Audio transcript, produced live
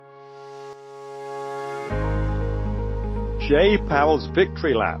Jay Powell's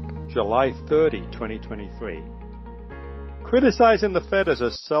Victory Lap, July 30, 2023. Criticizing the Fed as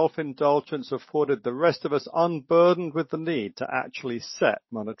a self-indulgence afforded the rest of us unburdened with the need to actually set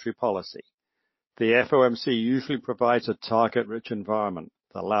monetary policy. The FOMC usually provides a target-rich environment.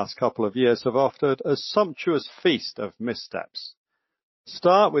 The last couple of years have offered a sumptuous feast of missteps.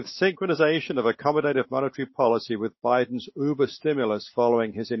 Start with synchronization of accommodative monetary policy with Biden's uber stimulus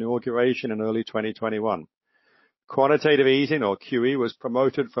following his inauguration in early 2021. Quantitative easing, or QE, was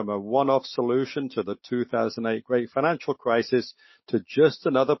promoted from a one-off solution to the 2008 Great Financial Crisis to just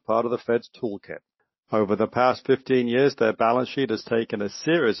another part of the Fed's toolkit. Over the past 15 years, their balance sheet has taken a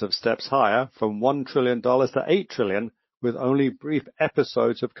series of steps higher, from $1 trillion to $8 trillion, with only brief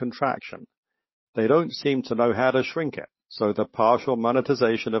episodes of contraction. They don't seem to know how to shrink it, so the partial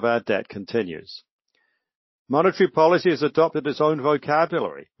monetization of our debt continues. Monetary policy has adopted its own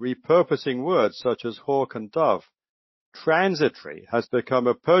vocabulary, repurposing words such as hawk and dove. Transitory has become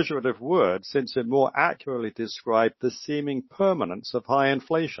a pejorative word since it more accurately described the seeming permanence of high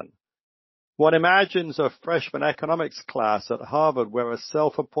inflation. One imagines a freshman economics class at Harvard where a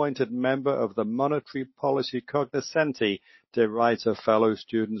self-appointed member of the monetary policy cognoscenti derides a fellow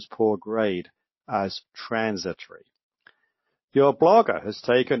student's poor grade as transitory. Your blogger has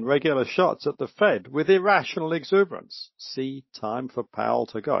taken regular shots at the Fed with irrational exuberance. See, time for Powell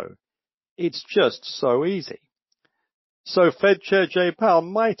to go. It's just so easy. So Fed Chair Jay Powell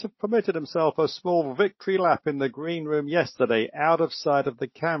might have permitted himself a small victory lap in the green room yesterday out of sight of the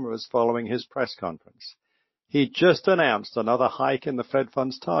cameras following his press conference. He just announced another hike in the Fed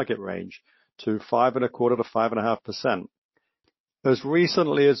funds target range to 5.25% to 5.5%. As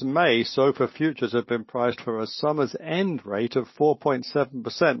recently as May, SOFR futures have been priced for a summer's end rate of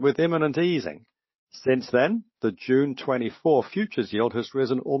 4.7% with imminent easing. Since then, the June 24 futures yield has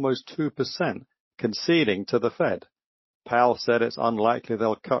risen almost 2%, conceding to the Fed. Powell said it's unlikely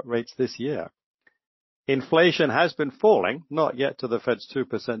they'll cut rates this year. Inflation has been falling, not yet to the Fed's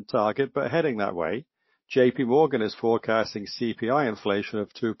 2% target, but heading that way. JP Morgan is forecasting CPI inflation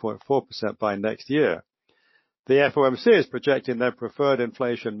of 2.4% by next year. The FOMC is projecting their preferred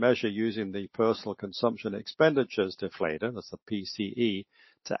inflation measure using the Personal Consumption Expenditures Deflator, that's the PCE,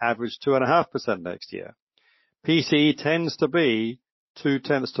 to average 2.5% next year. PCE tends to be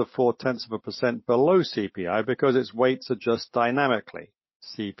 0.2 to 0.4% below CPI because its weights adjust dynamically.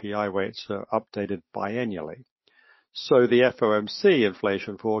 CPI weights are updated biennially. So the FOMC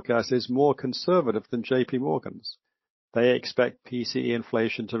inflation forecast is more conservative than JP Morgan's. They expect PCE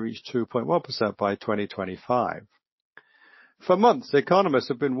inflation to reach 2.1% by 2025. For months, economists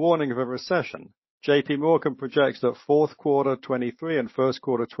have been warning of a recession. JP Morgan projects that fourth quarter 23 and first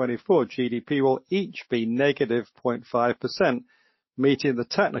quarter 24 GDP will each be negative 0.5%, meeting the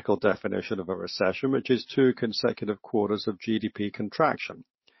technical definition of a recession, which is 2 consecutive quarters of GDP contraction.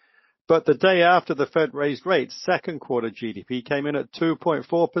 But the day after the Fed raised rates, second quarter GDP came in at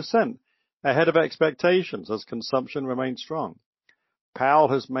 2.4%, ahead of expectations as consumption remained strong. Powell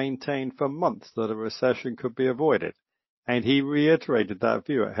has maintained for months that a recession could be avoided, and he reiterated that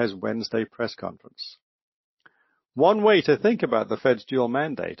view at his Wednesday press conference. One way to think about the Fed's dual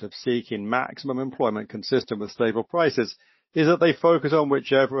mandate of seeking maximum employment consistent with stable prices is that they focus on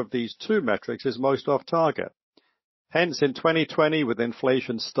whichever of these two metrics is most off target. Hence, in 2020, with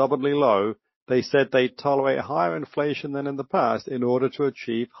inflation stubbornly low, they said they'd tolerate higher inflation than in the past in order to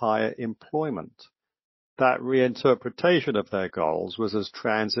achieve higher employment. That reinterpretation of their goals was as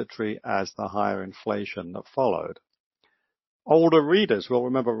transitory as the higher inflation that followed. Older readers will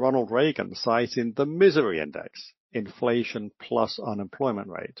remember Ronald Reagan citing the misery index, inflation plus unemployment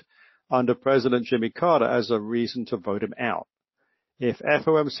rate, under President Jimmy Carter as a reason to vote him out. If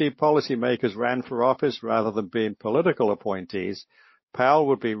FOMC policymakers ran for office rather than being political appointees, Powell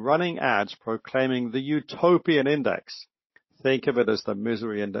would be running ads proclaiming the utopian index, think of it as the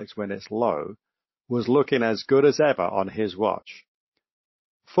misery index when it's low, was looking as good as ever on his watch.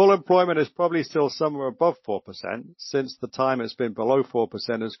 Full employment is probably still somewhere above 4%, since the time it's been below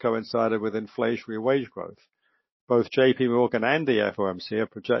 4% has coincided with inflationary wage growth. Both JP Morgan and the FOMC are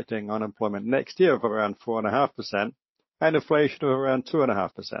projecting unemployment next year of around 4.5% and inflation of around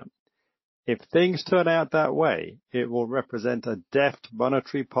 2.5%. If things turn out that way, it will represent a deft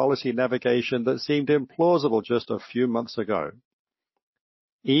monetary policy navigation that seemed implausible just a few months ago.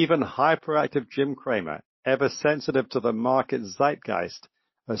 Even hyperactive Jim Cramer, ever sensitive to the market zeitgeist,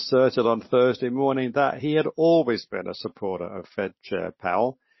 asserted on Thursday morning that he had always been a supporter of Fed Chair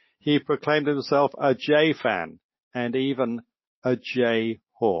Powell. He proclaimed himself a Jay fan and even a Jay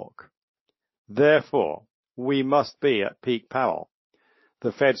hawk. Therefore, we must be at peak Powell.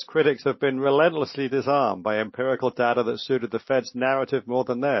 The Fed's critics have been relentlessly disarmed by empirical data that suited the Fed's narrative more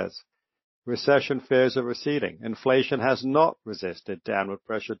than theirs. Recession fears are receding. Inflation has not resisted downward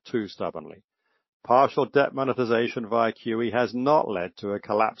pressure too stubbornly. Partial debt monetization via QE has not led to a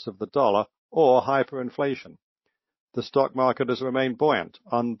collapse of the dollar or hyperinflation. The stock market has remained buoyant,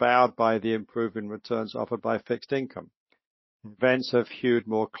 unbowed by the improving returns offered by fixed income. Events have hewed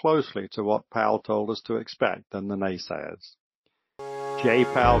more closely to what Powell told us to expect than the naysayers. Jay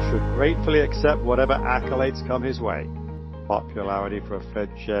Powell should gratefully accept whatever accolades come his way. Popularity for a Fed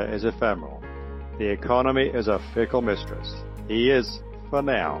chair is ephemeral. The economy is a fickle mistress. He is, for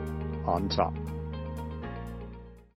now, on top.